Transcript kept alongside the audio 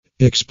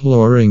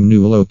Exploring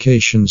new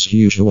locations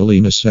usually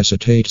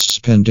necessitates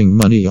spending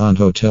money on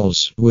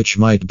hotels, which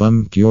might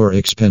bump your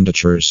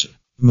expenditures.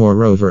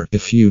 Moreover,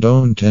 if you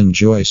don't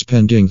enjoy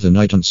spending the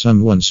night on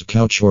someone's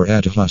couch or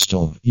at a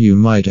hostel, you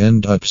might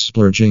end up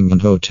splurging on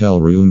hotel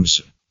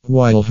rooms.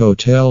 While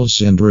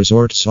hotels and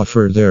resorts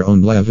offer their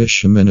own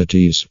lavish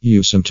amenities,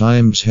 you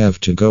sometimes have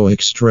to go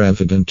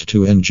extravagant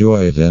to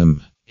enjoy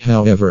them.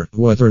 However,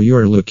 whether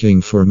you're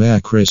looking for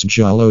Macris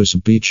Jalos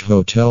beach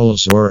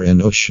hotels or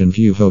an ocean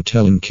view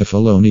hotel in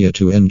Kefalonia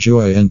to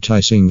enjoy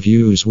enticing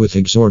views with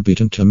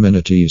exorbitant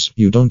amenities,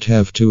 you don't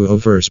have to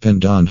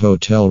overspend on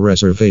hotel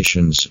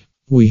reservations.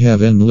 We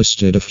have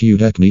enlisted a few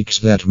techniques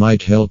that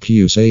might help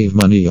you save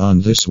money on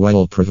this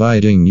while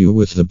providing you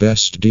with the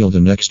best deal the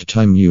next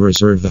time you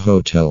reserve a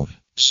hotel.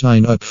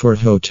 Sign up for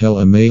hotel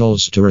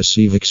emails to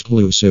receive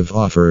exclusive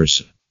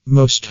offers.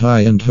 Most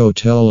high-end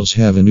hotels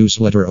have a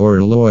newsletter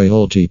or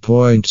loyalty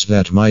points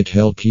that might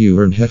help you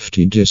earn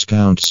hefty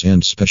discounts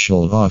and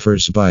special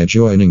offers by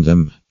joining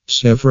them.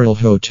 Several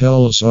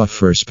hotels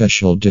offer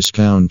special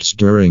discounts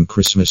during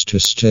Christmas to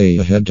stay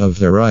ahead of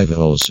their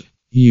rivals.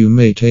 You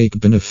may take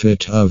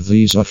benefit of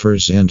these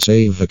offers and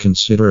save a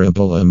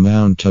considerable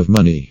amount of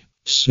money.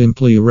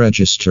 Simply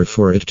register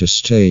for it to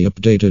stay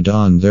updated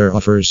on their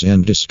offers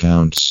and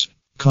discounts.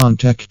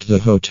 Contact the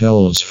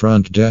hotel's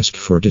front desk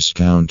for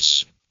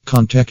discounts.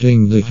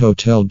 Contacting the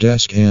hotel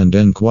desk and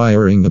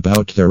inquiring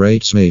about their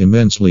rates may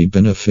immensely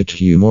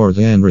benefit you more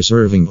than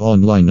reserving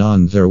online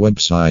on their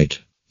website.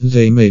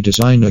 They may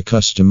design a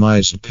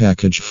customized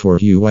package for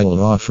you while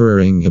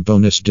offering a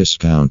bonus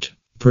discount.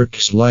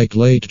 Perks like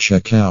late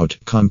checkout,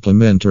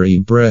 complimentary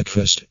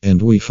breakfast, and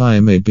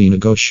Wi-Fi may be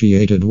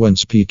negotiated when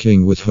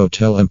speaking with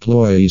hotel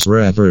employees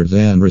rather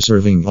than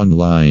reserving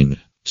online.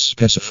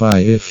 Specify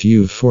if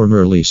you've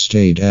formerly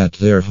stayed at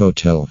their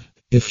hotel.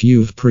 If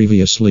you've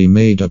previously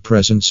made a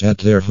presence at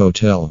their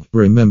hotel,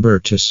 remember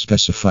to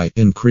specify,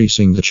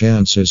 increasing the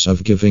chances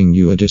of giving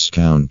you a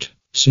discount.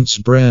 Since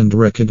brand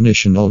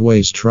recognition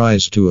always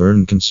tries to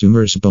earn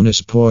consumers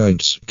bonus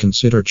points,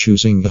 consider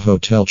choosing a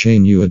hotel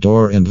chain you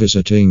adore and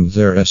visiting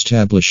their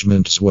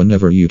establishments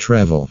whenever you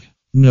travel.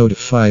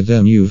 Notify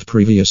them you've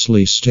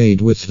previously stayed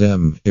with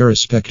them,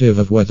 irrespective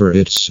of whether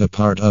it's a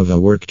part of a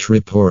work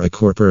trip or a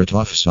corporate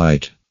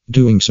offsite.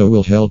 Doing so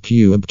will help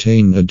you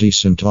obtain a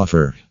decent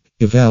offer.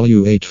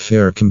 Evaluate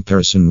fair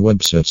comparison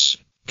websites.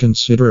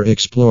 Consider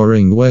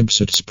exploring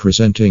websites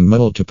presenting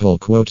multiple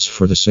quotes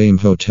for the same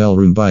hotel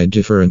room by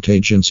different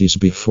agencies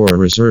before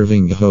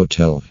reserving a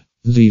hotel.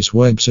 These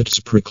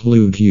websites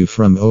preclude you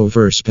from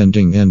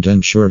overspending and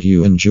ensure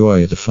you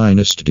enjoy the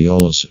finest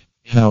deals.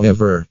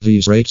 However,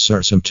 these rates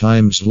are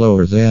sometimes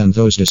lower than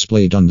those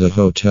displayed on the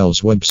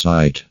hotel's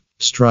website.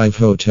 Strive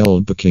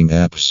hotel booking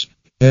apps.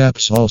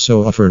 Apps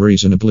also offer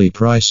reasonably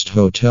priced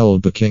hotel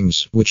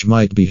bookings, which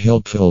might be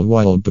helpful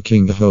while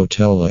booking a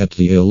hotel at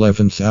the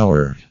 11th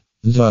hour.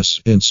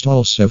 Thus,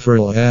 install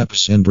several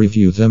apps and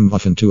review them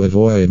often to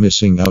avoid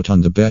missing out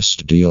on the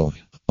best deal.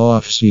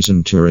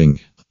 Off-season touring.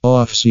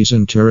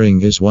 Off-season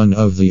touring is one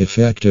of the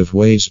effective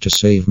ways to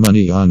save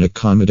money on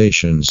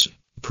accommodations.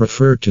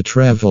 Prefer to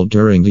travel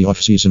during the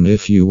off-season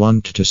if you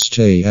want to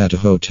stay at a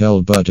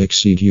hotel but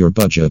exceed your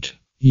budget.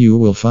 You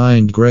will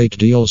find great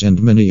deals and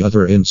many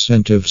other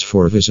incentives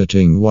for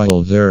visiting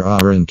while there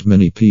aren't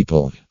many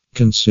people.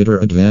 Consider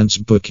advance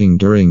booking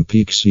during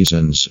peak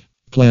seasons.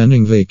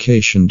 Planning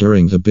vacation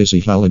during the busy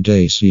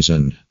holiday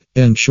season.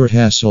 Ensure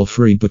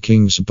hassle-free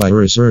bookings by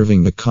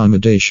reserving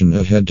accommodation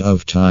ahead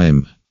of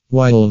time.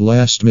 While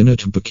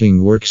last-minute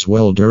booking works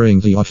well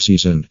during the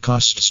off-season,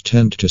 costs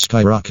tend to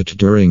skyrocket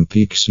during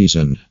peak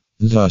season.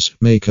 Thus,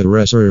 make a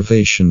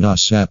reservation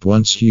ASAP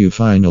once you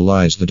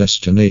finalize the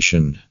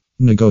destination.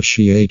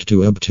 Negotiate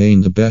to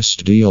obtain the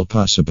best deal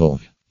possible.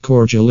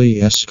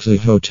 Cordially ask the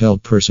hotel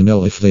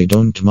personnel if they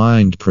don't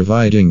mind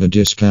providing a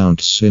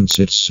discount since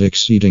it's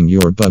exceeding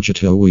your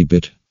budget a wee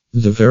bit.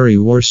 The very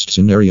worst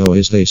scenario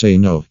is they say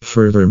no.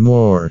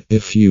 Furthermore,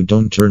 if you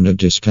don't earn a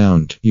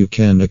discount, you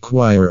can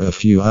acquire a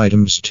few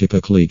items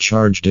typically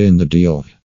charged in the deal.